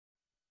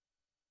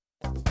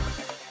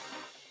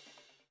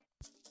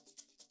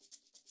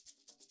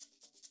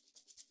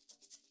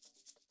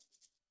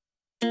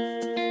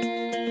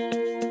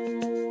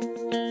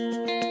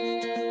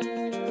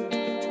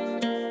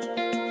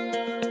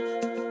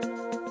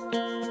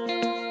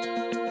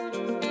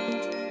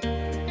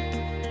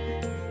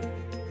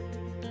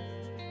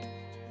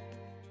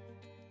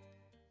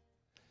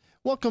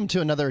Welcome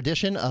to another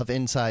edition of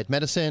Inside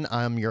Medicine.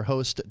 I'm your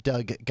host,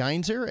 Doug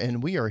Geinzer,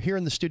 and we are here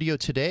in the studio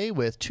today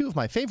with two of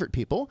my favorite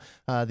people,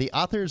 the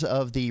authors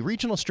of the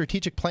Regional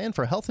Strategic Plan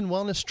for Health and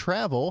Wellness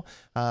Travel,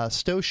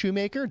 Stowe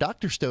Shoemaker,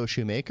 Dr. Stowe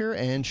Shoemaker,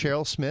 and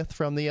Cheryl Smith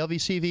from the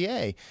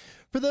LVCVA.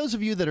 For those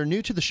of you that are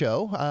new to the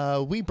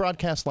show, we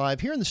broadcast live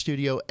here in the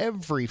studio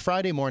every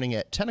Friday morning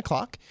at 10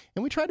 o'clock,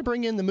 and we try to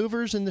bring in the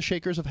movers and the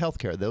shakers of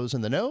healthcare, those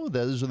in the know,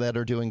 those that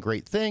are doing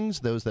great things,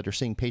 those that are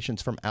seeing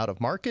patients from out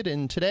of market,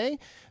 and today,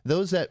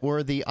 those that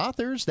were the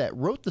authors that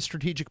wrote the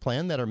strategic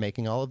plan that are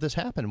making all of this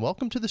happen.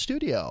 Welcome to the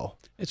studio.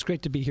 It's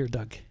great to be here,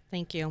 Doug.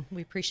 Thank you.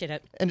 We appreciate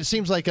it. And it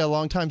seems like a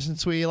long time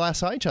since we last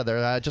saw each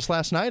other. Just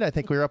last night, I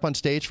think we were up on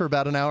stage for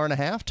about an hour and a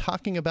half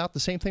talking about the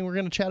same thing we're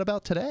going to chat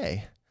about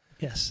today.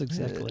 Yes,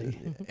 exactly.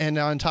 And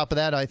on top of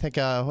that, I think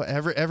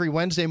every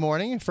Wednesday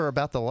morning for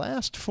about the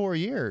last 4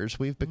 years,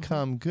 we've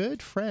become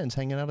good friends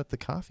hanging out at the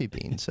Coffee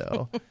Bean.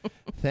 So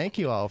thank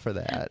you all for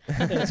that.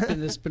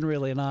 It's been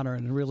really an honor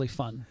and really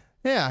fun.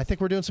 Yeah, I think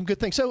we're doing some good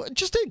things. So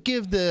just to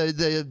give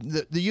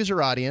the user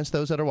audience,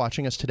 those that are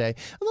watching us today,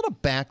 a little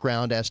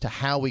background as to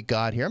how we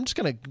got here. I'm just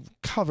going to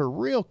cover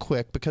real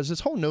quick because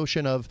this whole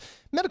notion of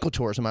medical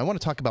tourism, I want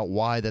to talk about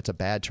why that's a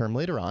bad term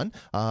later on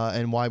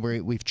and why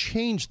we've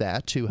changed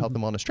that to health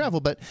and wellness travel.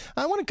 But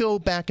I want to go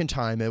back in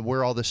time and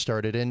where all this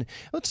started. And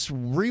let's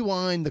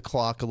rewind the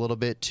clock a little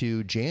bit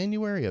to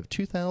January of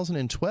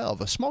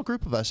 2012. A small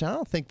group of us, I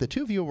don't think the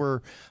two of you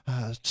were,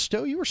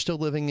 Stowe, you were still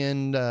living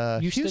in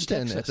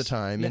Houston Texas. at the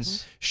time. Yes. And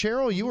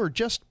Cheryl, you were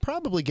just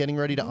probably getting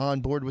ready to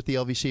onboard with the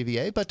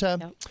LVCVA. But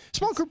a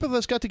small group of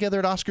us got together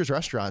at Oscar's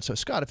Restaurant. So,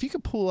 Scott, if you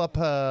could pull up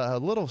a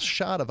little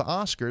shot of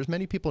Oscar's.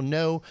 Many people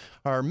know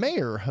our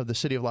mayor of the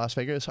city of Las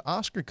Vegas,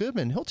 Oscar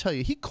Goodman. He'll tell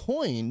you he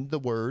coined the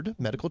word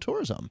medical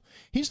tourism.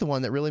 He's the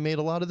one that really made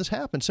a lot of this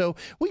happen. So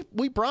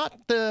we brought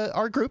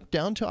our group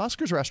down to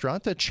Oscar's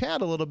Restaurant to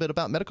chat a little bit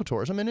about medical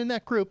tourism. And in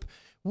that group,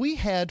 we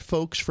had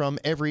folks from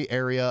every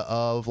area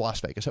of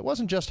Las Vegas. It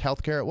wasn't just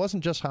healthcare. It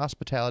wasn't just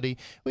hospitality.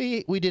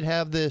 We did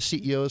have the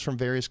CEOs from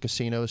various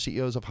casinos,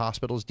 CEOs of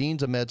hospitals,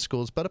 deans of med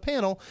schools, but a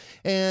panel.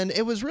 And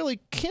it was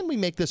really, can we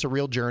make this a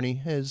real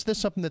journey? Is this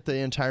something that the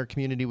entire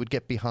community would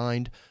get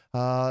behind?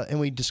 And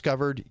we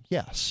discovered,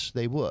 yes,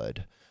 they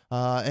would.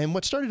 And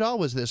what started all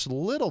was this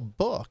little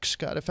book.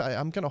 Scott, if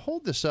I'm going to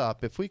hold this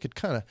up, if we could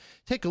kind of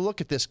take a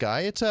look at this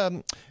guy. It's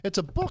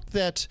a book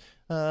that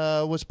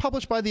was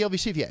published by the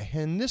LVCVA,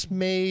 and this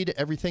made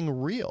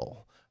everything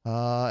real.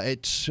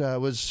 It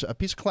was a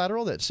piece of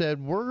collateral that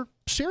said, we're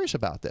serious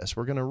about this.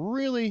 We're going to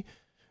really,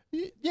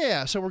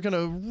 so we're going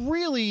to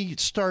really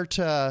start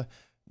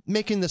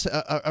making this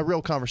a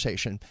real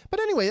conversation. But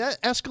anyway,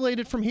 that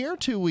escalated from here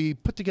to we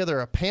put together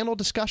a panel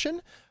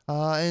discussion.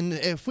 And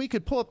if we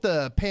could pull up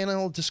the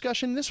panel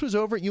discussion, this was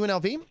over at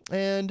UNLV.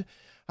 And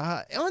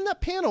on that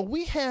panel,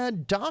 we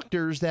had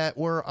doctors that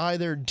were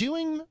either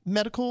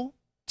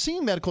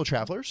seeing medical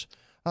travelers,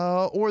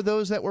 or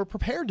those that were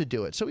prepared to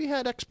do it. So we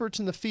had experts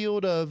in the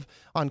field of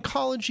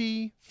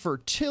oncology,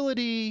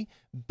 fertility,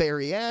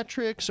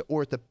 bariatrics,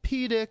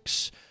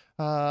 orthopedics,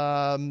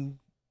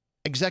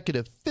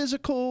 executive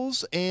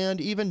physicals,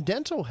 and even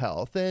dental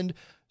health. And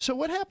so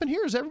what happened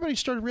here is everybody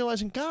started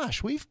realizing,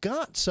 gosh, we've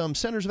got some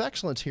centers of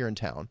excellence here in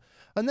town.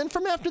 And then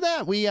from after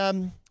that,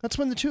 that's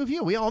when the two of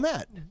you, we all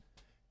met.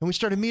 And we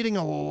started meeting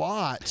a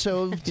lot.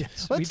 So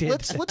Yes,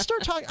 let's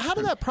start talking. How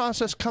did that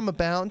process come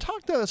about? And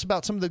talk to us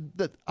about some of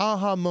the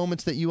aha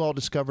moments that you all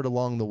discovered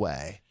along the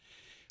way.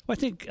 Well, I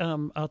think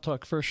I'll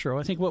talk first, Cheryl.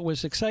 I think what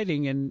was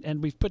exciting,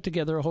 and we've put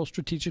together a whole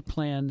strategic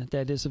plan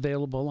that is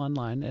available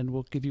online, and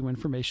we'll give you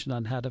information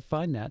on how to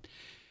find that.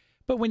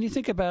 But when you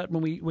think about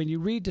when you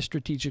read the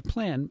strategic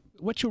plan,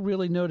 what you'll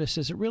really notice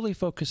is it really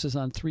focuses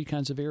on three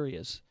kinds of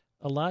areas.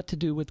 A lot to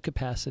do with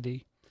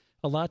capacity,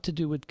 a lot to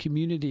do with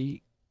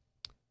community,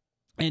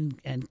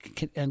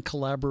 and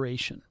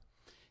collaboration.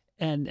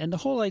 And the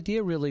whole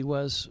idea really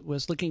was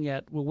looking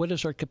at, well, what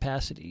is our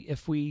capacity?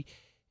 If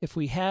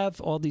we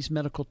have all these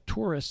medical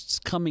tourists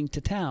coming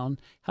to town,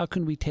 how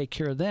can we take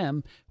care of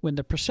them when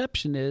the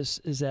perception is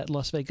that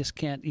Las Vegas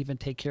can't even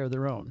take care of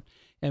their own?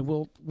 And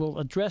we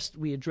address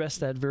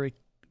that very,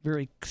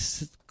 very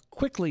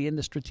quickly in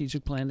the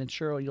strategic plan, and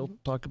Cheryl, you'll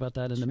talk about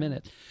that in a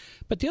minute.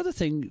 But the other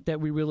thing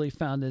that we really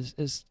found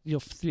is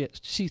you'll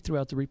see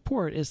throughout the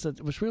report is that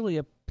it was really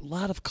a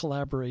lot of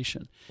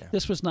collaboration. Yeah.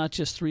 This was not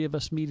just three of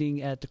us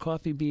meeting at the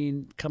Coffee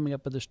Bean coming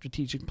up with a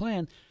strategic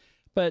plan,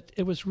 but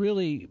it was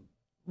really,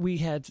 we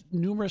had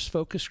numerous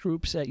focus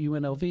groups at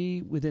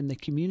UNLV within the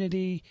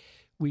community.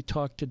 We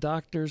talked to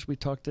doctors. We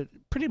talked to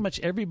pretty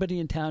much everybody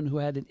in town who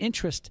had an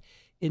interest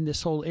in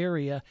this whole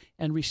area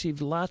and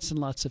received lots and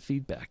lots of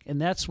feedback. And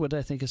that's what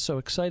I think is so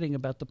exciting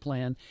about the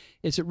plan,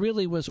 is it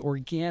really was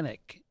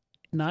organic,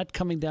 not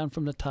coming down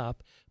from the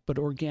top, but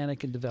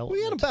organic in development.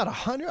 We had about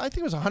 100, I think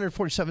it was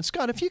 147.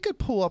 Scott, if you could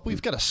pull up,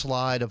 we've got a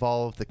slide of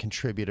all of the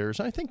contributors.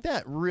 And I think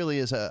that really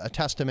is a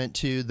testament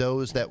to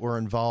those that were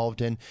involved.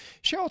 And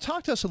Cheryl,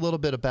 talk to us a little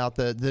bit about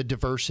the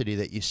diversity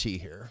that you see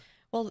here.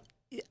 Well,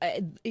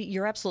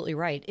 you're absolutely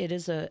right. It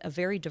is a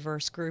very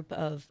diverse group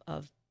of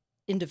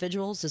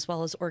individuals as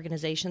well as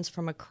organizations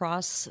from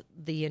across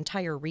the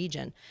entire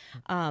region.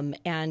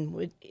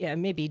 It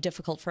may be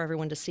difficult for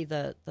everyone to see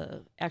the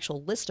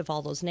actual list of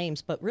all those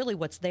names, but really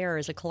what's there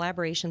is a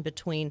collaboration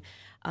between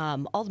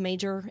all the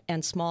major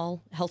and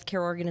small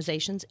healthcare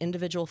organizations,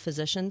 individual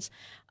physicians,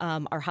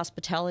 our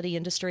hospitality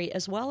industry,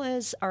 as well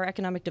as our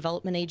economic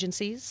development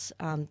agencies,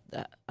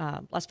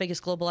 Las Vegas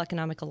Global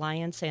Economic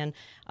Alliance and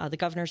the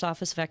Governor's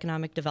Office of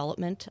Economic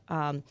Development.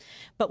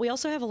 But we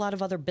also have a lot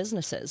of other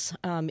businesses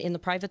in the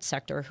private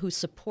sector who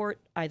support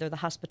either the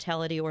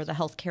hospitality or the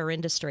healthcare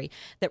industry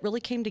that really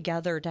came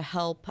together to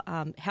help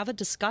have a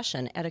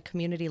discussion at a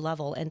community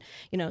level. And,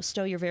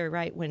 Stowe, you're very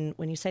right when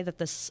you say that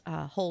this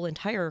whole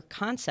entire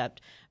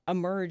concept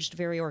emerged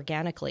very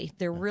organically.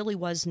 There really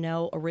was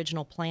no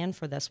original plan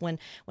for this. When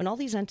all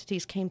these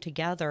entities came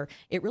together,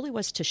 it really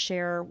was to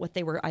share what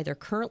they were either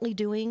currently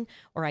doing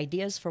or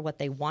ideas for what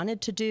they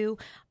wanted to do.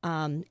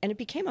 And it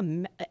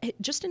became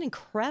just an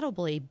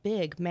incredibly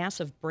big,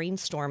 massive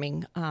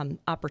brainstorming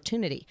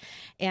opportunity.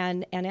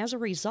 And as a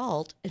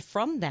result,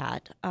 from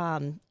that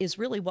is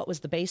really what was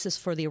the basis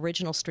for the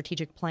original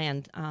strategic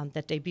plan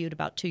that debuted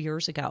about 2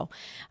 years ago,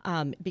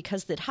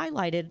 because it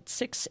highlighted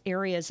 6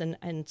 areas,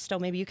 and Stowe,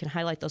 maybe you can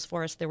highlight those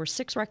for us. There were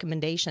 6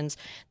 recommendations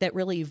that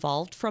really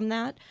evolved from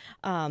that,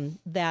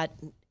 that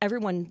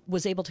everyone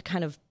was able to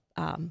kind of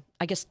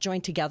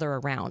join together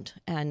around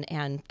and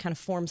kind of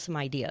form some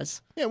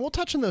ideas. Yeah, we'll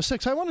touch on those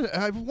 6. I want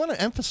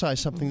to emphasize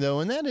something, though,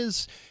 and that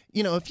is,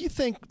 if you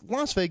think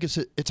Las Vegas,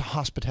 it's a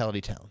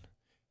hospitality town.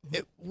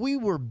 We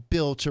were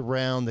built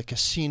around the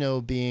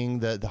casino being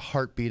the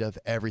heartbeat of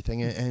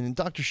everything. And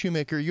Dr.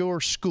 Shoemaker, your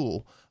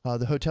school,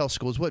 the hotel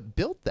school, is what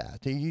built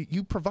that.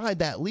 You provide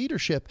that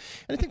leadership.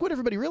 And I think what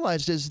everybody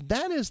realized is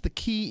that is the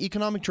key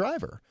economic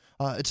driver.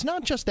 It's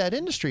not just that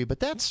industry, but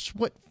that's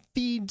what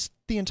feeds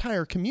the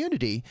entire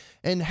community.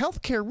 And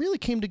healthcare really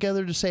came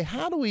together to say,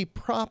 how do we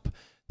prop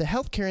the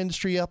healthcare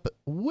industry up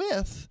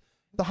with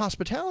the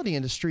hospitality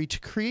industry to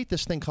create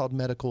this thing called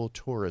medical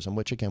tourism,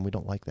 which, again, we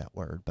don't like that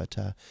word. But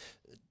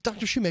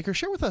Dr. Shoemaker,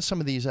 share with us some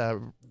of these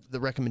the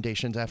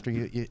recommendations after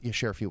you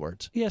share a few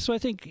words. Yeah, so I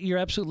think you're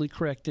absolutely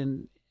correct.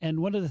 And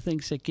one of the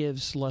things that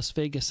gives Las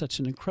Vegas such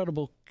an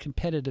incredible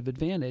competitive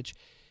advantage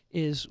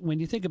is when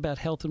you think about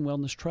health and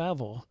wellness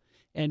travel,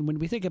 and when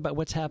we think about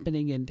what's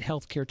happening in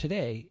healthcare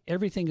today,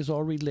 everything is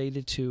all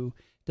related to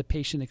the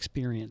patient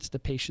experience, the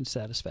patient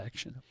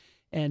satisfaction.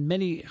 And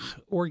many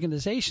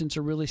organizations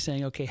are really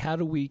saying, okay, how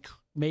do we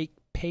make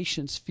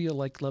patients feel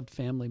like loved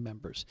family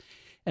members?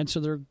 And so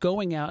they're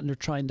going out and they're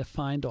trying to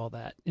find all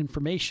that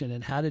information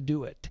and how to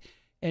do it.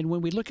 And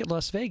when we look at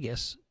Las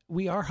Vegas,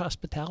 we are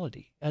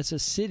hospitality. As a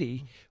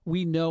city,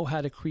 we know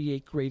how to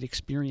create great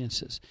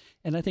experiences.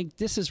 And I think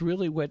this is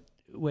really what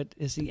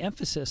is the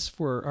emphasis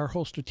for our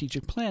whole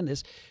strategic plan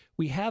is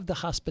we have the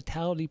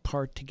hospitality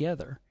part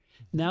together.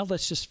 Now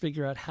let's just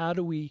figure out how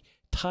do we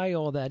tie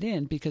all that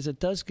in, because it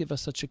does give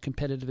us such a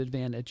competitive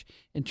advantage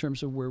in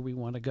terms of where we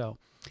want to go.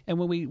 And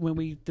when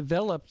we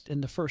developed in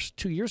the first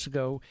 2 years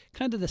ago,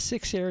 kind of the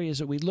 6 areas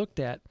that we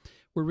looked at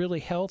were really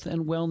health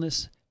and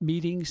wellness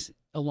meetings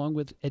along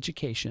with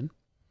education.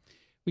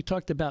 We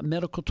talked about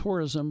medical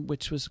tourism,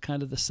 which was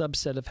kind of the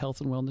subset of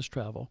health and wellness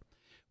travel.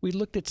 We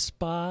looked at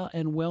spa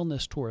and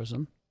wellness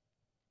tourism.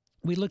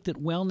 We looked at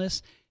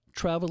wellness,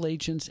 travel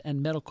agents,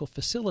 and medical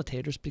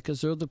facilitators, because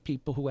they're the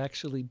people who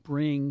actually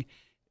bring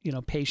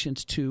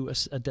patients to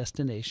a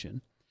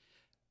destination.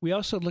 We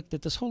also looked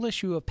at this whole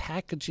issue of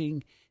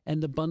packaging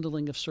and the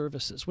bundling of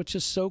services, which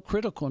is so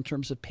critical in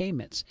terms of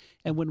payments.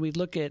 And when we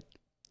look at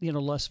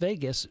Las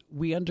Vegas,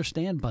 we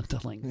understand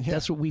bundling. Yeah,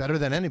 that's what we better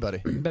than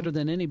anybody. Better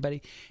than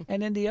anybody.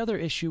 And then the other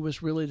issue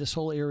was really this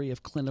whole area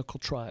of clinical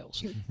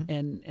trials. Mm-hmm.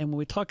 And when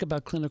we talk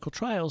about clinical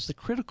trials, the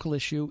critical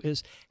issue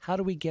is how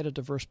do we get a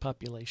diverse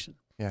population?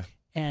 Yeah.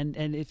 And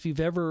if you've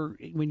ever,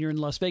 when you're in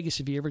Las Vegas,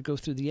 if you ever go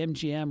through the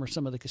MGM or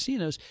some of the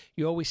casinos,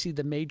 you always see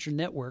the major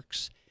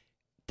networks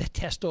that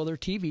test all their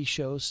TV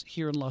shows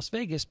here in Las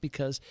Vegas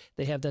because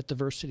they have that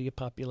diversity of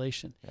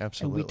population.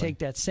 Absolutely. And we take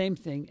that same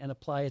thing and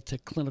apply it to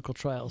clinical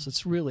trials.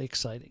 It's really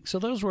exciting. So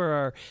those were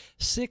our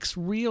 6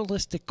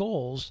 realistic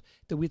goals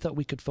that we thought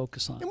we could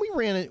focus on. And we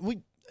ran it.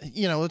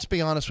 Let's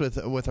be honest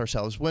with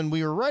ourselves. When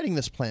we were writing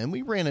this plan,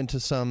 we ran into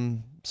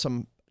some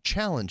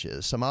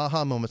challenges, some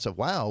aha moments of,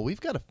 wow, we've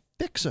got to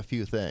fix a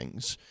few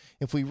things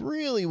if we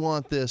really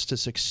want this to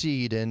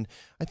succeed. And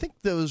I think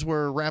those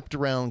were wrapped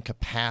around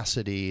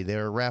capacity.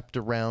 They're wrapped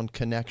around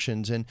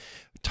connections. And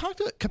talk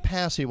to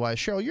capacity-wise,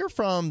 Cheryl, you're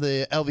from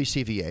the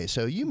LVCVA,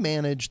 so you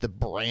manage the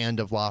brand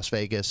of Las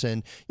Vegas,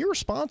 and you're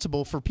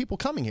responsible for people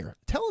coming here.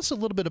 Tell us a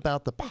little bit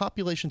about the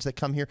populations that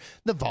come here,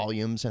 the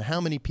volumes, and how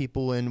many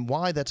people, and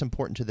why that's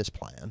important to this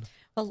plan.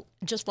 Well,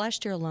 just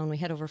last year alone, we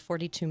had over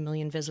 42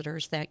 million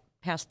visitors that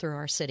passed through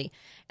our city.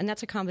 And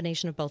that's a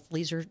combination of both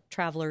leisure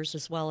travelers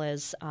as well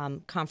as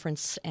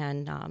conference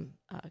and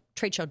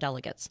trade show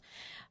delegates.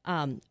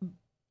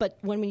 But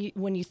when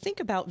you think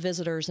about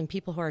visitors and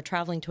people who are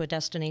traveling to a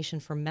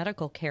destination for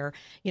medical care,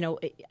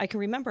 I can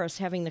remember us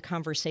having the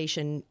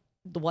conversation,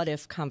 the what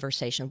if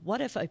conversation.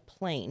 What if a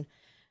plane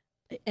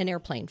an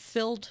airplane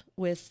filled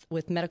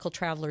with medical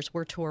travelers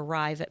were to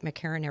arrive at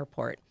McCarran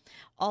Airport,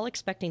 all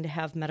expecting to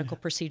have medical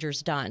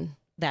procedures done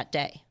that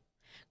day,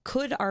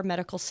 could our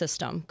medical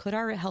system, could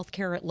our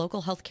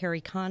local healthcare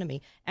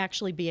economy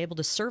actually be able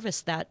to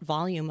service that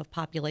volume of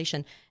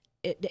population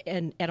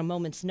and at a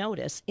moment's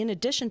notice, in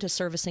addition to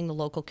servicing the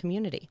local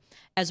community,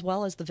 as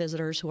well as the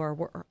visitors who are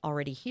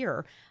already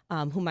here,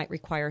 who might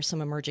require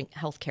some emerging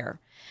health care?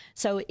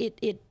 So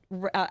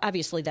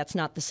obviously that's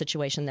not the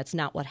situation. That's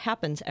not what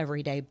happens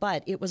every day,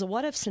 but it was a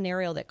what-if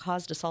scenario that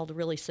caused us all to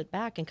really sit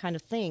back and kind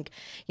of think,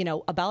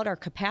 about our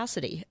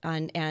capacity.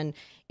 And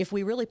if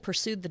we really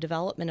pursued the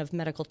development of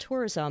medical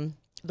tourism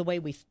the way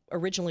we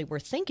originally were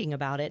thinking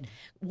about it,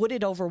 would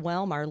it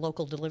overwhelm our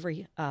local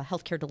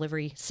healthcare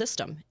delivery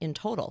system in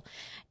total?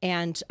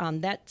 And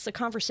that's a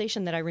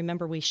conversation that I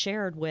remember we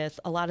shared with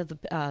a lot of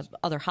the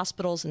other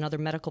hospitals and other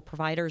medical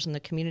providers in the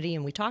community,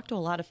 and we talked to a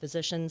lot of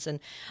physicians and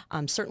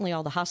certainly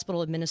all the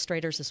hospital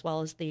administrators, as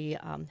well as the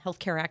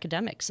healthcare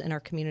academics in our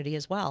community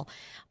as well.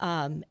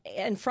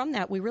 And from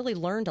that, we really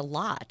learned a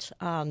lot,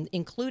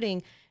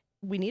 including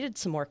we needed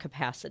some more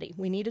capacity.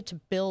 We needed to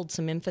build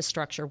some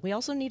infrastructure. We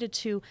also needed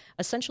to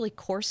essentially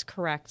course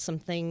correct some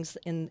things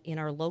in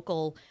our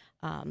local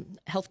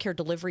healthcare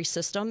delivery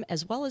system,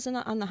 as well as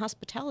on the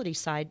hospitality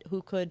side,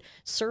 who could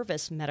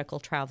service medical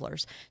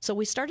travelers. So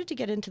we started to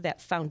get into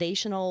that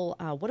foundational,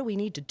 what do we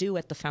need to do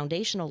at the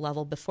foundational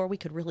level before we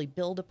could really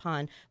build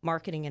upon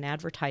marketing and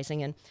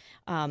advertising.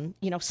 And,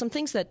 some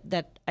things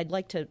that I'd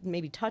like to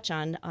maybe touch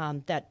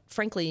on that,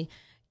 frankly,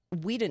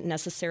 we didn't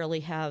necessarily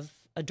have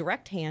a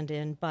direct hand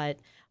in, but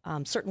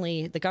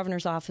certainly the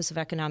Governor's Office of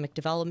Economic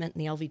Development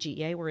and the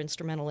LVGEA were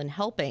instrumental in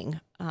helping,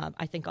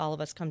 I think, all of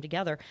us come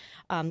together.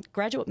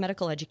 Graduate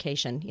medical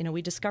education,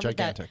 we discovered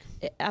Gigantic.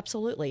 that,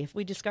 absolutely. If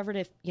we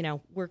discovered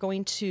we're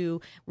going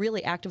to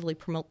really actively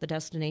promote the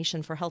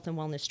destination for health and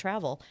wellness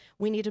travel,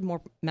 we needed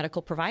more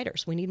medical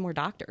providers. We need more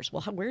doctors.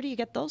 Well, where do you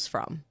get those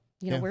from?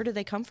 Where do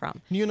they come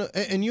from? And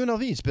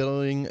UNLV is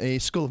building a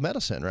school of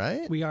medicine,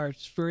 right? We are.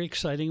 It's very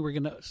exciting. We're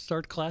going to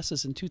start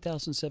classes in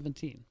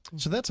 2017.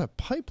 So that's a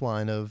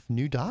pipeline of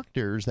new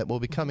doctors that will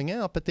be coming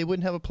out, but they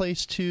wouldn't have a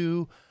place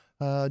to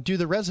do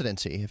the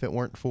residency if it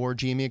weren't for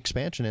GME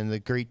expansion and the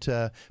great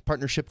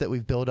partnership that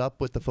we've built up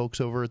with the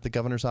folks over at the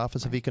Governor's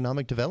Office of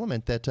Economic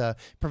Development that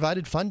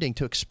provided funding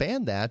to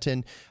expand that.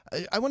 And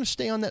I want to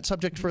stay on that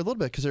subject for a little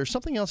bit because there's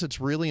something else that's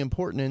really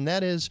important, and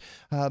that is,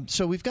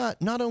 so we've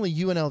got not only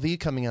UNLV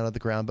coming out of the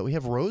ground, but we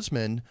have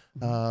Roseman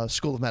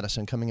School of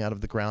Medicine coming out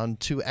of the ground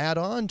to add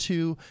on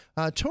to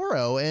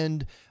Touro.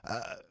 And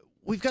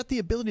we've got the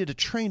ability to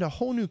train a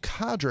whole new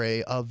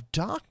cadre of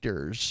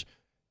doctors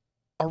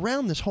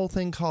around this whole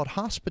thing called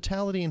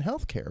hospitality and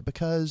healthcare,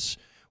 because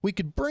we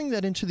could bring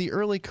that into the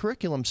early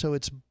curriculum so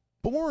it's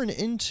born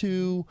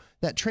into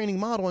that training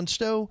model. And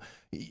Stowe,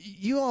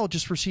 you all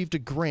just received a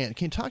grant.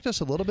 Can you talk to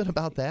us a little bit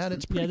about that?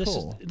 It's pretty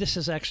cool. This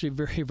is actually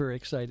very, very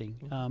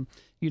exciting.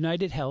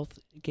 United Health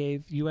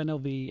gave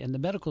UNLV and the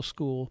medical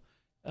school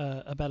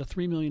about a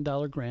 $3 million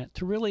grant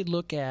to really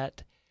look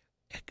at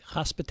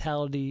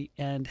hospitality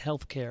and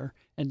healthcare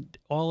and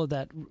all of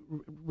that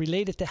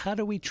related to how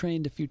do we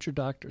train the future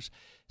doctors.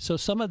 So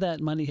some of that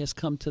money has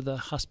come to the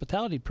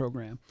hospitality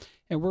program,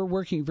 and we're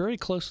working very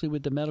closely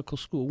with the medical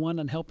school, one,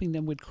 on helping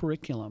them with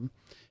curriculum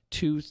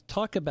to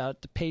talk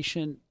about the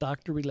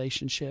patient-doctor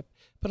relationship,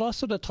 but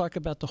also to talk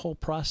about the whole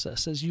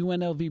process as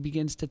UNLV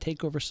begins to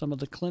take over some of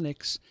the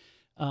clinics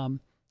from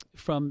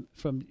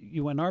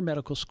UNR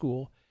Medical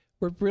School.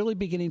 We're really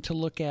beginning to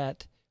look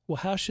at, well,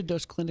 how should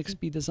those clinics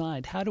be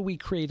designed? How do we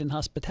create in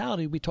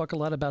hospitality? We talk a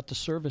lot about the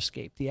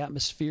service-scape, the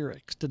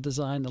atmospherics, the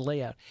design, the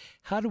layout.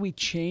 How do we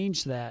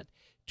change that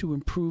to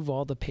improve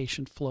all the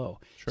patient flow?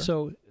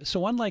 Sure.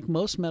 So unlike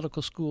most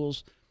medical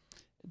schools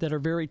that are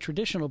very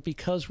traditional,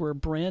 because we're a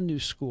brand new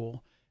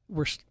school,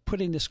 we're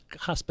putting this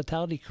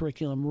hospitality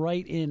curriculum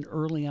right in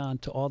early on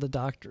to all the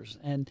doctors.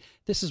 And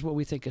this is what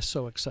we think is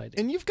so exciting.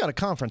 And you've got a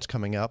conference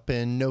coming up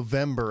in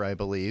November, I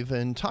believe,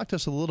 and talk to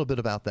us a little bit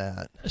about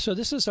that. So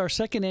this is our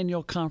second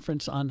annual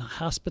conference on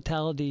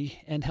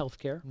hospitality and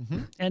healthcare.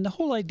 Mm-hmm. And the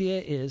whole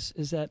idea is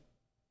that,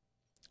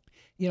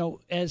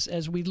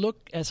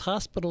 as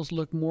hospitals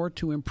look more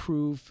to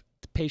improve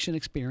the patient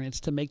experience,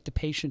 to make the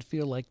patient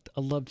feel like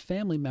a loved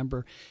family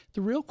member,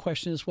 the real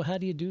question is, well, how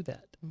do you do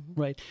that?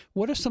 Mm-hmm. Right?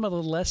 What are some of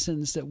the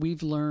lessons that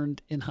we've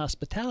learned in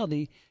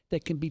hospitality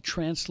that can be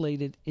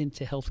translated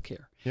into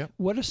healthcare? Yep.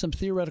 What are some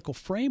theoretical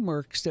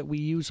frameworks that we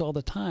use all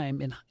the time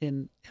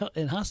in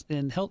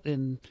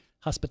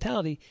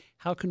hospitality?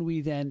 How can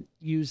we then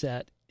use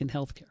that in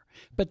healthcare?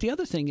 But the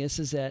other thing is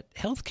that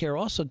healthcare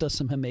also does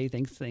some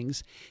amazing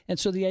things. And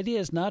so the idea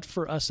is not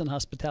for us in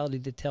hospitality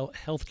to tell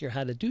healthcare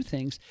how to do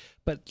things,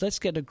 but let's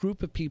get a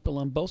group of people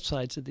on both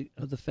sides of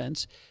the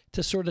fence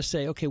to sort of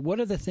say, okay, what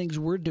are the things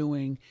we're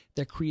doing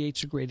that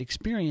creates a great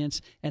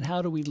experience, and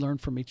how do we learn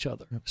from each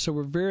other? Yep. So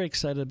we're very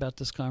excited about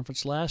this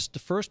conference.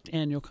 The first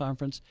annual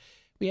conference,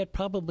 we had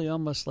probably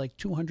almost like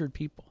 200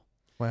 people.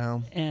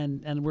 Wow.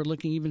 And we're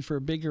looking even for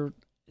a bigger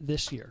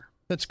this year.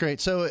 That's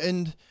great. So,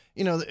 and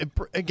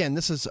again,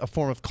 this is a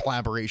form of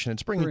collaboration.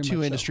 It's bringing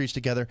two industries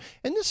together.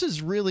 And this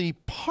is really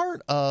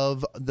part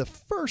of the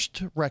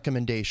first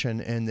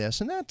recommendation in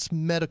this, and that's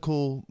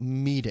medical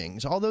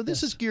meetings. Although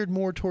this is geared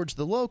more towards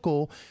the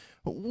local,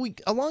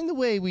 along the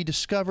way, we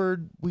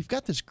discovered we've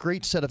got this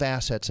great set of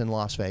assets in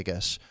Las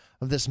Vegas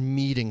of this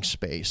meeting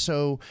space.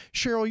 So,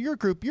 Cheryl, your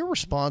group, you're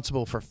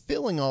responsible for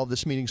filling all of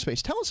this meeting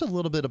space. Tell us a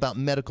little bit about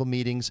medical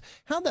meetings,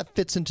 how that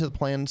fits into the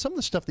plan, and some of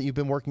the stuff that you've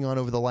been working on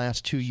over the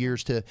last 2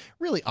 years to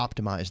really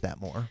optimize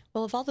that more.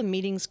 Well, of all the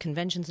meetings,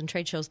 conventions, and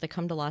trade shows that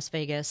come to Las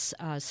Vegas,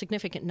 a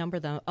significant number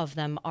of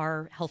them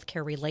are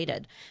healthcare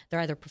related.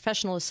 They're either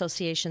professional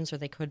associations or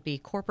they could be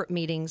corporate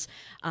meetings,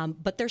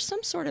 but there's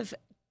some sort of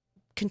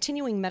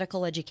continuing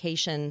medical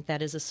education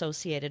that is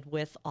associated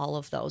with all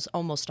of those,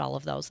 almost all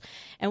of those.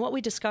 And what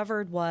we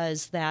discovered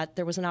was that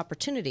there was an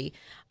opportunity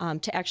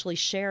to actually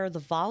share the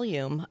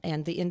volume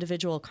and the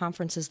individual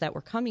conferences that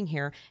were coming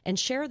here and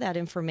share that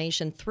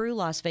information through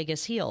Las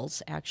Vegas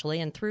Heals,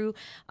 actually, and through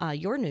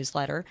your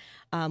newsletter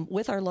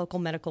with our local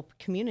medical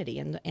community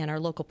and our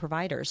local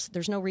providers.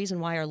 There's no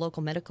reason why our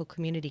local medical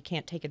community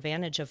can't take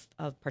advantage of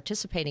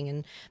participating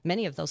in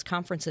many of those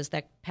conferences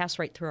that pass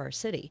right through our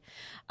city.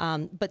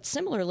 But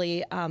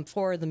similarly,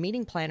 for the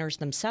meeting planners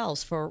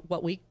themselves, for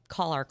what we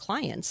call our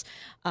clients,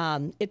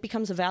 it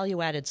becomes a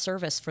value-added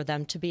service for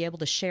them to be able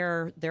to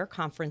share their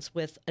conference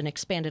with an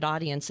expanded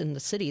audience in the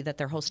city that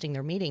they're hosting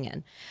their meeting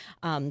in.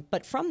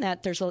 But from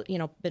that, there's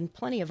been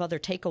plenty of other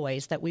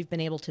takeaways that we've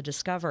been able to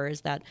discover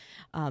is that,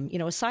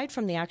 aside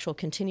from the actual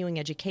continuing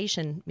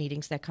education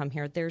meetings that come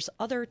here, there's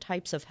other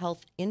types of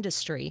health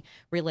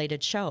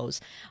industry-related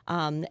shows.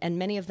 And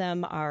many of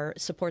them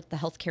support the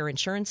healthcare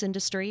insurance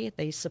industry.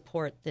 They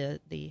support the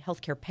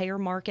healthcare payer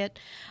market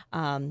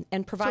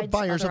and provides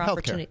buyers other of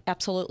opportunities. healthcare.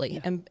 Absolutely.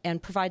 Yeah.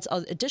 And provides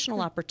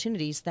additional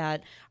opportunities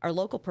that our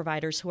local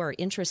providers who are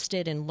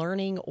interested in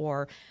learning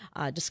or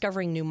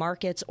discovering new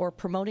markets or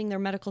promoting their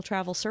medical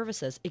travel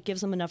services, it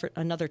gives them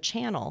another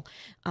channel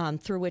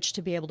through which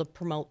to be able to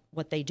promote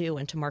what they do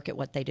and to market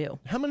what they do.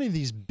 How many of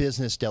these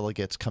business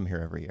delegates come here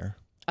every year?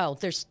 Oh,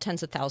 there's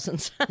tens of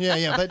thousands.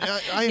 Yeah, but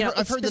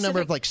I've heard the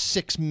number of like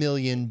 6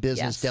 million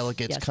business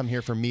delegates come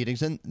here for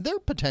meetings, and they're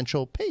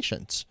potential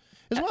patients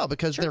as well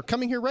because they're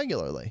coming here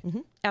regularly.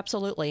 Mm-hmm.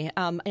 Absolutely.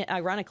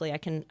 Ironically, I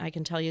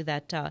can tell you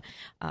that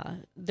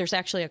there's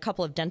actually a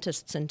couple of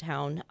dentists in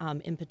town,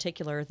 in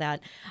particular,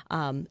 that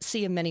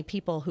see many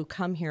people who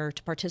come here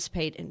to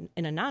participate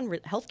in a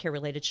non-healthcare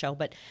related show,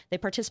 but they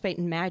participate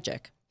in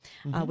MAGIC.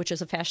 Which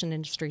is a fashion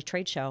industry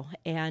trade show.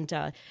 And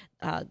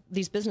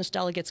these business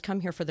delegates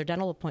come here for their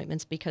dental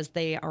appointments because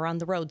they are on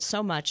the road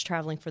so much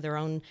traveling for their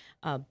own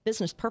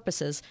business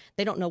purposes.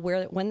 They don't know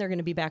when they're going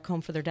to be back home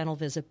for their dental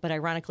visit, but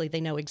ironically,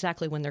 they know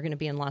exactly when they're going to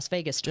be in Las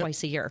Vegas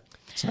twice a year.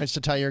 It's nice to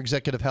tie your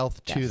executive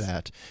health to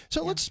that.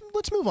 So let's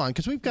move on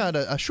because we've got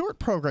a short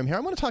program here.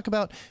 I want to talk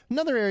about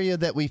another area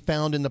that we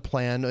found in the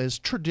plan is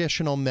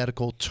traditional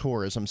medical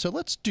tourism. So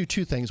let's do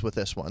two things with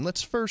this one.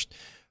 Let's first,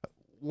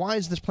 why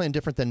is this plan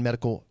different than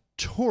medical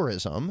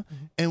tourism,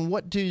 and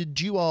what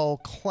did you all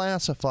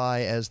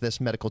classify as this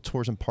medical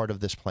tourism part of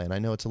this plan? I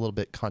know it's a little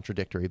bit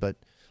contradictory, but...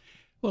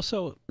 Well,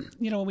 so,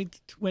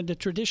 when the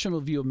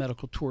traditional view of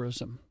medical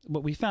tourism,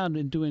 what we found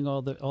in doing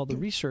all the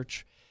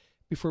research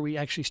before we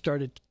actually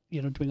started,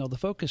 doing all the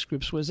focus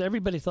groups was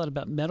everybody thought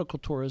about medical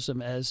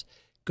tourism as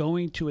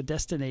going to a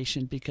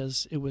destination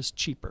because it was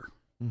cheaper.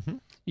 Mm-hmm.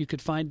 You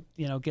could find,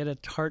 get a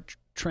heart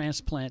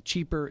transplant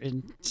cheaper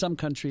in some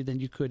country than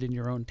you could in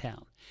your own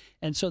town.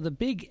 And so the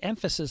big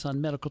emphasis on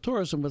medical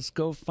tourism was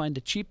go find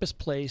the cheapest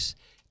place,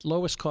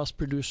 lowest cost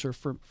producer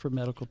for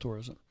medical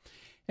tourism.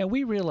 And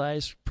we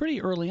realized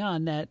pretty early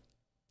on that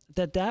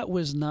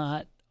was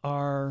not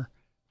our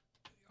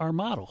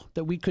model,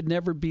 that we could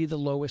never be the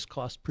lowest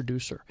cost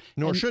producer.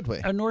 Nor should we.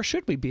 Nor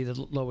should we be the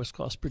lowest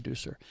cost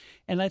producer.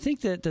 And I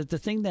think that the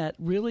thing that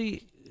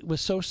really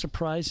was so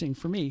surprising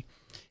for me,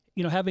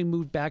 having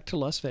moved back to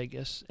Las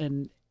Vegas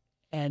and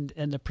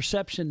the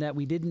perception that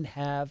we didn't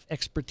have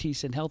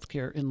expertise in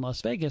healthcare in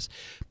Las Vegas.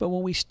 But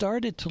when we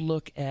started to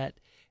look at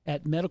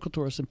medical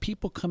tourism,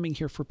 people coming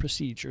here for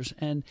procedures,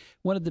 and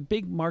one of the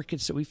big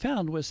markets that we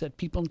found was that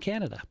people in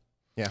Canada.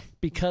 Yeah.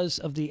 Because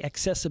of the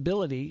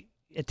accessibility,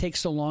 it takes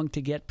so long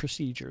to get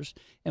procedures.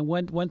 And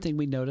one thing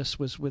we noticed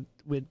was with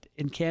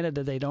in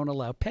Canada, they don't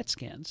allow PET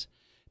scans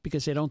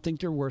because they don't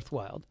think they're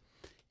worthwhile.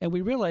 And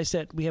we realized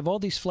that we have all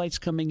these flights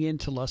coming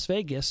into Las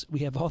Vegas. We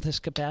have all this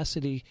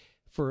capacity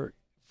for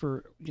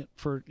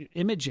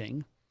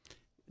imaging.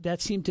 That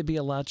seemed to be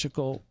a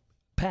logical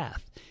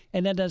path.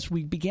 And then as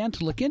we began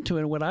to look into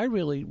it, what I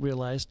really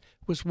realized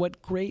was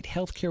what great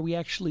healthcare we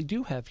actually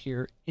do have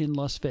here in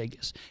Las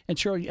Vegas. And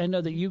Cheryl, I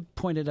know that you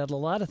pointed out a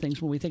lot of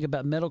things when we think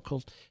about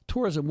medical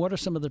tourism. What are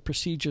some of the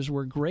procedures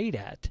we're great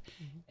at?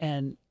 Mm-hmm.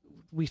 And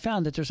we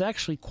found that there's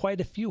actually quite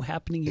a few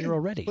happening here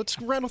already.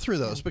 Let's rattle through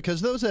those,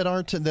 because those that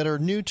are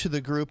new to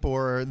the group,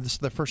 or this is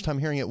the first time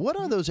hearing it, what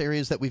are those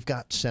areas that we've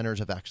got centers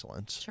of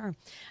excellence? Sure.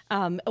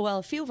 Well,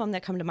 a few of them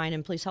that come to mind,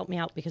 and please help me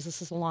out because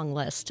this is a long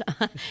list,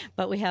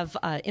 but we have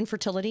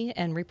infertility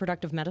and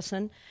reproductive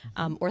medicine,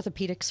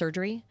 orthopedic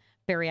surgery,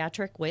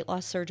 bariatric weight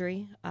loss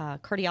surgery,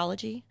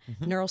 cardiology,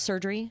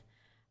 neurosurgery,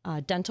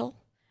 dental,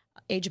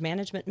 age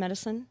management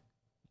medicine.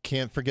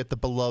 Can't forget the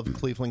beloved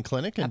Cleveland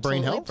Clinic and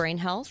Absolutely. brain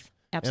health.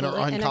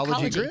 Absolutely. And our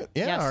oncology group.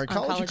 Yeah, Yes, our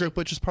oncology group,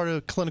 which is part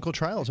of clinical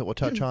trials that we'll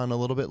touch on a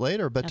little bit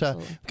later. But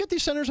we've got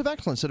these centers of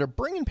excellence that are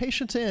bringing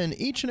patients in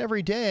each and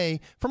every day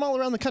from all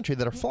around the country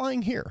that are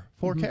flying here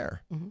for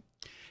care.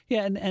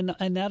 Yeah,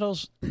 and that'll,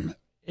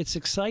 it's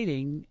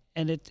exciting,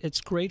 and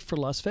it's great for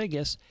Las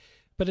Vegas,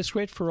 but it's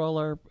great for all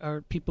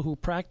our people who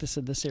practice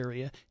in this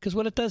area, because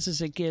what it does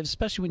is it gives,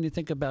 especially when you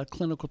think about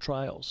clinical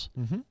trials,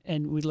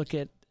 and we look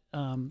at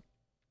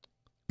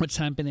what's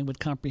happening with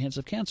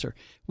comprehensive cancer.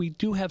 We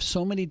do have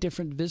so many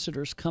different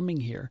visitors coming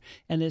here.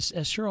 And as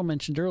Cheryl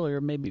mentioned earlier,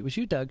 maybe it was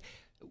you, Doug,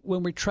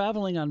 when we're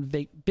traveling on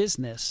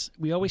business,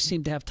 we always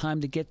seem to have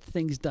time to get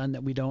things done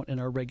that we don't in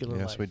our regular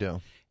life. Yes, we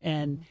do.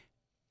 And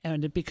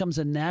it becomes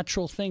a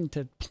natural thing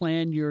to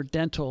plan your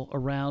dental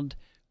around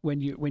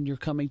when you're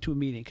coming to a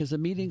meeting, because the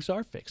meetings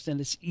are fixed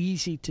and it's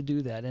easy to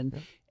do that.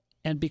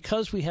 And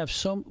because we have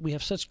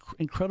such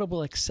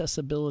incredible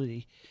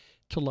accessibility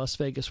to Las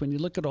Vegas, when you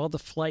look at all the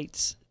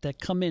flights that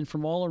come in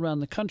from all around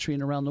the country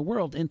and around the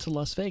world into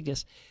Las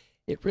Vegas,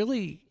 it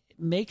really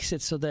makes it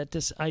so that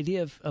this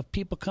idea of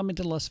people coming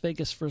to Las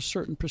Vegas for a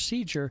certain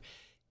procedure,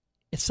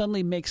 it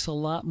suddenly makes a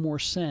lot more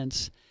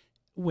sense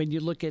when you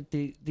look at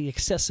the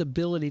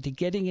accessibility to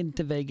getting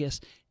into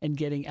Vegas and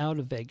getting out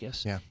of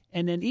Vegas. Yeah.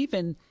 And then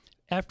even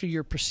after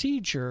your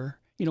procedure,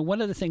 one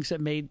of the things that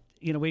made,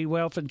 we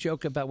often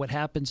joke about what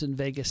happens in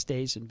Vegas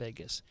stays in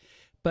Vegas.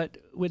 But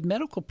with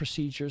medical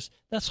procedures,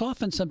 that's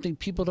often something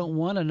people don't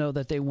want to know,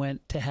 that they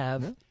went to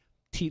have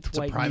teeth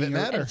whitening. It's a private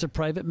matter. It's a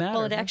private matter.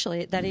 Well,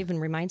 that even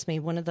reminds me,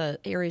 one of the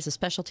areas of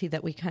specialty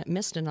that we kind of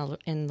missed in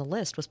the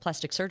list was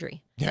plastic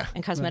surgery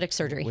and cosmetic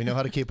surgery. We know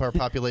how to keep our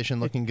population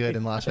looking good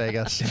in Las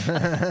Vegas.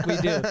 We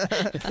do.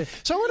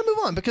 So I want to move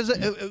on, because,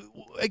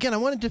 again, I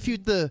wanted to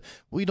defeat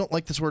we don't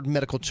like this word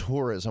medical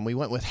tourism. We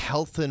went with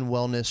health and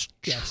wellness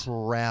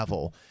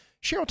travel.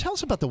 Cheryl, tell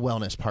us about the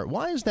wellness part.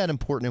 Why is that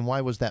important, and why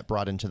was that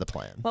brought into the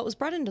plan? Well, it was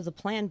brought into the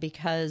plan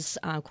because,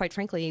 quite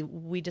frankly,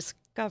 we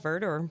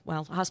discovered,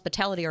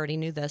 hospitality already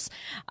knew this,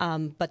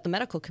 but the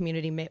medical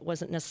community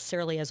wasn't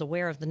necessarily as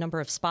aware of the number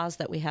of spas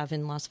that we have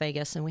in Las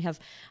Vegas. And we have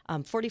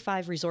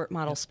 45 resort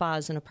model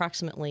spas in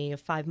approximately a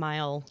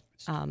 5-mile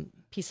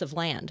piece of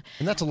land.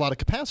 And that's a lot of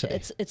capacity.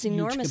 It's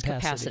enormous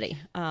capacity.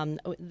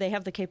 They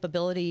have the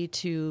capability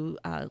to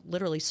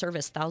literally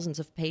service thousands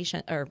of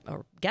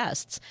or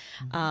guests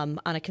on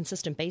a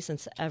consistent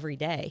basis every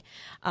day,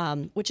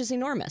 which is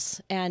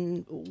enormous.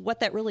 And what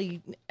that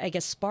really, I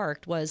guess,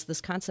 sparked was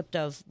this concept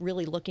of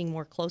really looking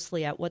more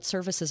closely at what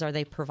services are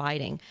they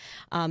providing.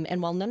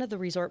 And while none of the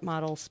resort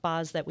model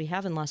spas that we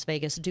have in Las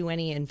Vegas do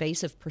any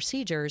invasive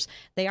procedures,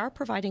 they are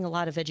providing a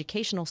lot of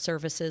educational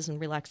services and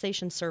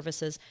relaxation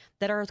services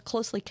that are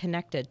closely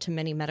connected to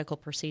many medical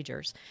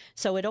procedures.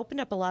 So it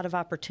opened up a lot of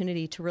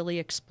opportunity to really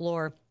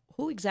explore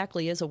who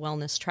exactly is a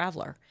wellness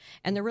traveler.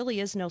 And there really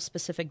is no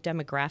specific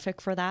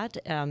demographic for that.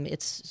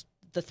 It's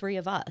the three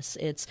of us.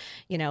 It's,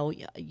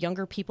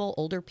 younger people,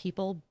 older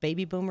people,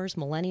 baby boomers,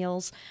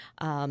 millennials,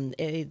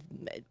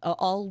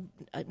 all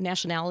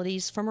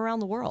nationalities from around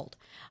the world.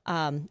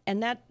 And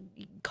that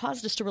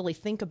caused us to really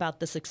think about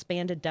this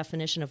expanded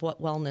definition of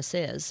what wellness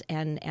is.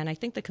 And I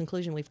think the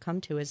conclusion we've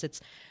come to is it's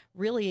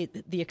really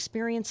the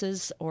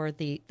experiences, or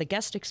the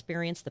guest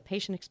experience, the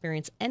patient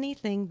experience,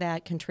 anything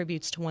that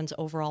contributes to one's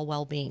overall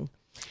well-being.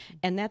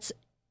 And that's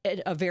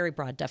a very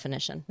broad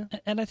definition.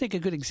 And I think a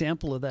good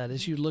example of that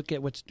is you look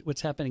at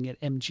what's happening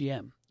at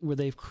MGM, where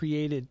they've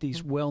created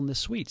these wellness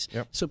suites.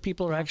 Yep. So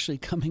people are actually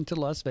coming to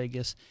Las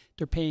Vegas.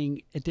 They're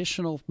paying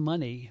additional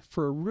money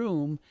for a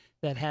room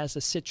that has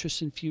a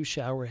citrus-infused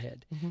shower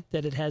head,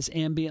 that it has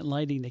ambient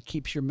lighting that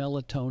keeps your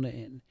melatonin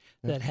in,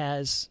 that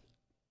has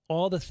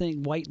all the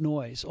white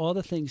noise, all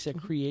the things that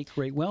create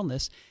great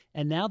wellness.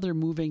 And now they're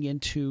moving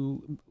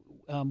into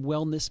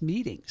wellness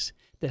meetings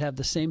that have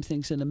the same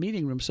things in a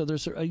meeting room. So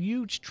there's a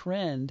huge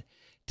trend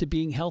to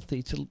being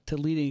healthy, to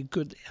leading a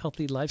good,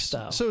 healthy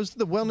lifestyle. So is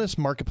the wellness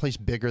marketplace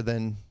bigger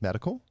than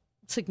medical?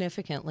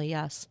 Significantly,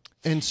 yes.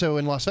 And so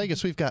in Las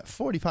Vegas, we've got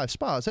 45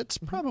 spas. That's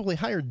probably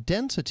higher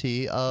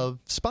density of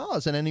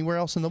spas than anywhere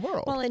else in the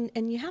world. Well,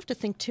 and you have to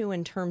think, too,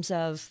 in terms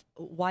of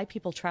why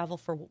people travel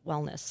for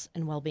wellness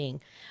and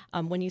well-being.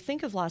 When you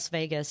think of Las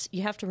Vegas,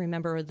 you have to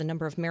remember the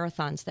number of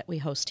marathons that we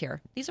host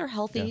here. These are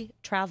healthy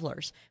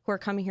travelers who are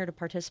coming here to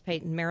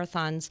participate in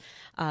marathons,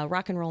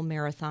 Rock and Roll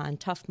Marathon,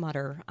 Tough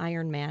Mudder,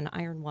 Ironman,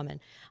 Ironwoman.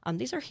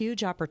 These are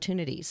huge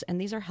opportunities,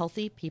 and these are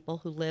healthy people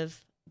who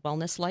live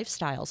wellness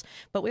lifestyles.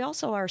 But we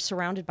also are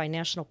surrounded by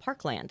national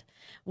park land,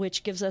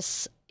 which gives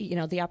us,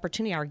 the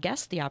opportunity, our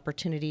guests, the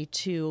opportunity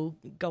to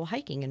go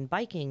hiking and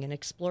biking and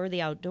explore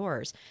the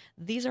outdoors.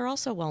 These are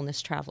also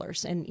wellness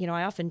travelers. And,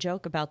 I often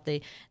joke about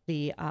the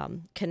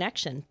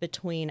connection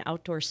between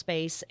outdoor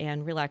space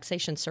and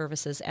relaxation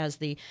services as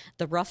the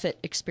rough it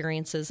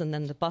experiences and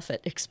then the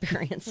buffet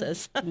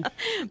experiences.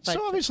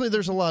 So obviously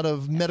there's a lot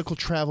of medical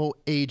travel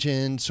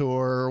agents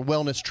or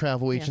wellness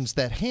travel agents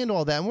that handle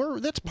all that.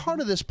 And that's part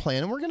of this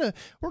plan. And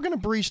we're gonna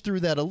breeze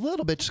through that a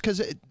little bit just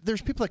because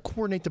there's people that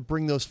coordinate to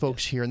bring those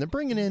folks here. And they're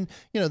bringing in,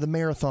 the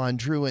marathon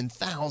drew in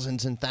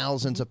thousands and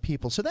thousands of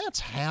people. So that's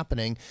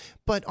happening.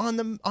 But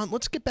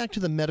let's get back to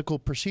the medical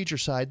procedure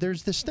side.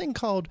 There's this thing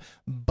called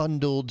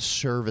bundled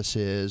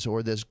services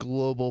or this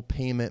global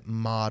payment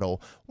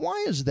model.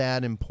 Why is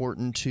that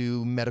important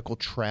to medical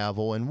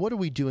travel? And what are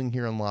we doing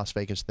here in Las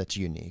Vegas that's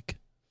unique?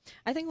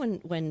 I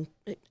think when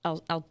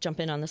I'll jump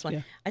in on this one.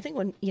 Yeah. I think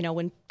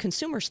when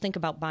consumers think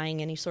about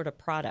buying any sort of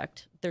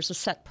product, there's a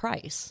set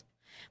price.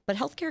 But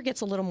healthcare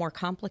gets a little more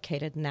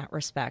complicated in that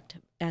respect.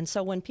 And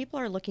so when people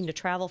are looking to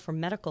travel for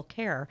medical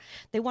care,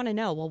 they want to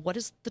know, well, what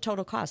is the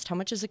total cost? How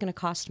much is it going to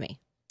cost me?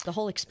 The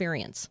whole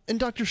experience. And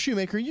Dr.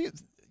 Shoemaker,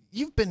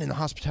 you've been in the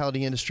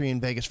hospitality industry in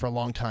Vegas for a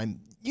long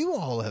time. You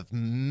all have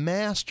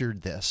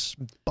mastered this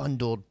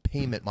bundled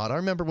payment model. I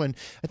remember when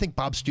I think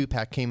Bob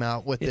Stupak came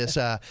out with this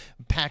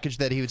package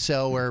that he would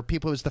sell where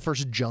people, it was the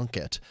first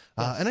junket.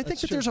 And I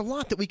think that there's a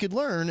lot that we could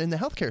learn in the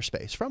healthcare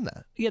space from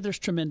that. Yeah, there's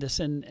tremendous.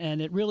 And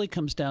it really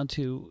comes down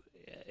to,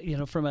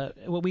 from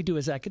what we do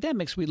as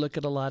academics, we look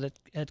at a lot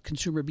at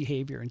consumer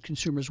behavior and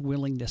consumers'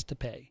 willingness to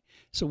pay.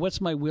 So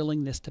what's my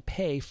willingness to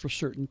pay for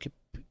certain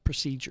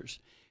procedures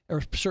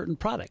or certain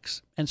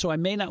products? And so I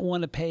may not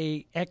want to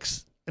pay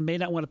X. I may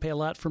not want to pay a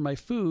lot for my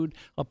food.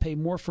 I'll pay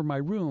more for my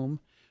room.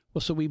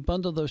 Well, so we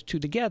bundle those two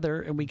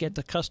together, and we get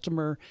the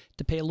customer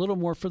to pay a little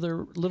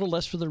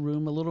less for the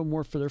room, a little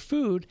more for their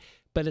food,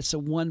 but it's a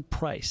one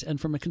price. And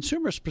from a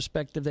consumer's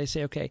perspective, they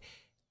say, okay,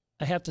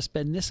 I have to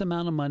spend this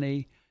amount of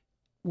money.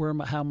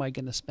 How am I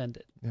going to spend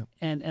it? Yep.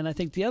 And I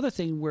think the other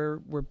thing where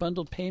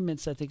bundled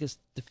payments, I think, is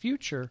the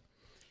future,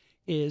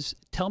 is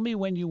tell me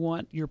when you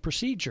want your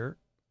procedure.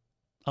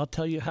 I'll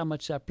tell you how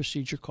much that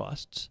procedure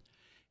costs.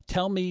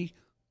 Tell me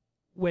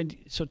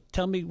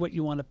what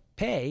you want to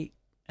pay,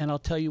 and I'll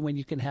tell you when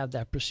you can have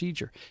that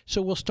procedure.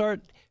 So we'll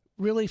start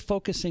really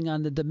focusing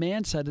on the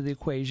demand side of the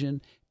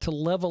equation to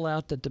level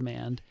out the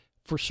demand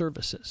for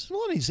services. In a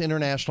lot of these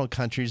international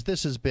countries,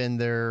 this has been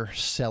their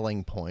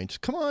selling point.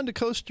 Come on to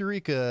Costa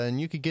Rica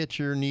and you could get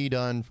your knee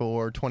done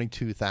for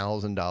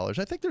 $22,000.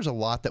 I think there's a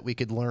lot that we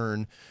could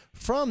learn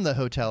from the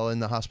hotel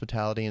and the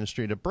hospitality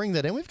industry to bring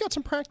that in. We've got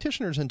some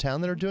practitioners in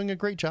town that are doing a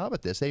great job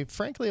at this. They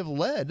frankly have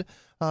led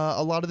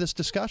a lot of this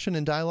discussion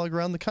and dialogue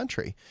around the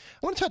country.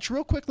 I want to touch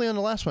real quickly on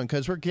the last one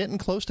because we're getting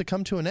close to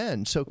come to an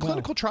end. So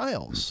clinical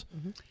trials.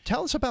 Mm-hmm.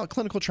 Tell us about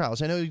clinical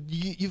trials. I know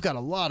you've got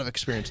a lot of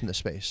experience in this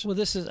space. Well,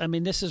 this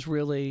is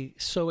really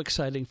so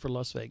exciting for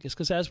Las Vegas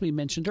because, as we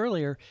mentioned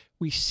earlier,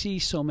 we see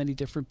so many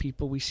different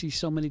people. We see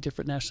so many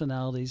different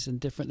nationalities and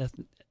different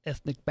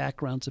ethnic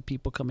backgrounds of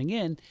people coming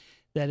in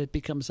that it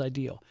becomes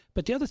ideal.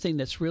 But the other thing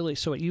that's really,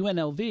 so at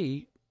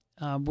UNLV,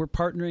 we're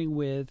partnering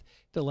with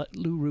the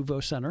Lou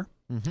Ruvo Center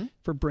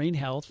for Brain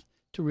Health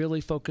to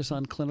really focus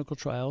on clinical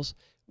trials.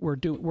 We're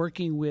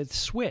working with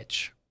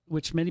Switch,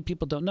 which many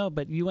people don't know,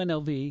 but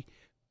UNLV,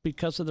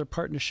 because of their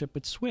partnership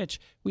with Switch,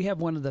 we have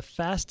one of the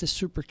fastest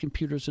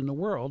supercomputers in the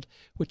world,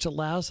 which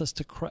allows us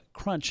to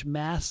crunch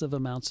massive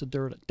amounts of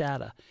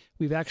data.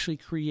 We've actually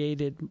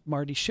created,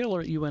 Marty Schiller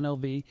at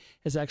UNLV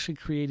has actually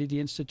created the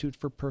Institute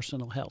for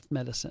Personal Health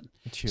Medicine.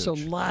 It's huge. So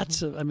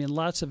lots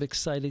of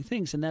exciting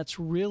things, and that's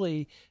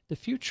really the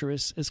future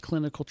is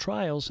clinical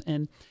trials.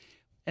 And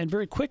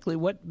very quickly,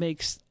 what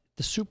makes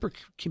the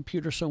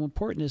supercomputer so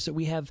important is that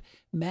we have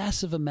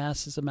massive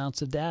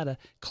amounts of data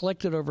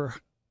collected over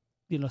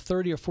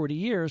 30 or 40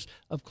 years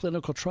of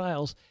clinical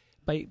trials.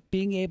 By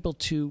being able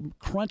to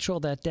crunch all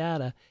that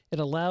data, it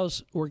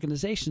allows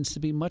organizations to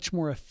be much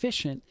more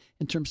efficient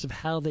in terms of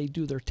how they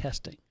do their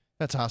testing.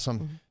 That's awesome.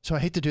 Mm-hmm. So I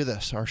hate to do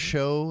this. Our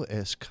show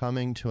is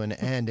coming to an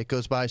end. It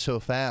goes by so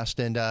fast.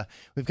 And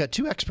we've got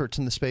two experts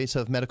in the space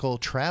of medical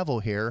travel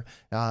here,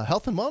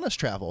 health and wellness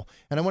travel.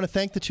 And I want to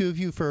thank the two of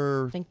you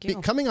for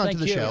coming onto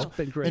the show. It's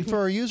been great. And for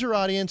our user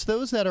audience,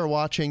 those that are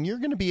watching, you're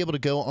going to be able to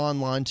go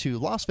online to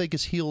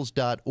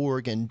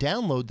LasVegasHeals.org and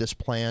download this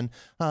plan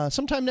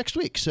sometime next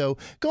week. So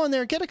go on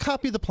there, get a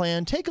copy of the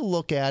plan, take a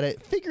look at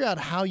it, figure out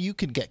how you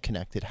could get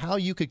connected, how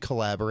you could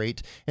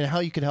collaborate, and how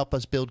you could help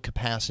us build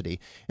capacity.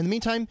 In the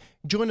meantime,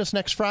 join us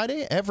next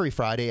Friday, every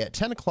Friday at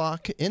 10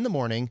 o'clock in the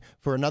morning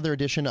for another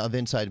edition of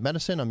Inside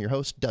Medicine. I'm your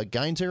host, Doug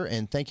Geinzer,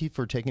 and thank you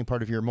for taking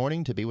part of your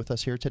morning to be with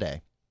us here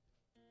today.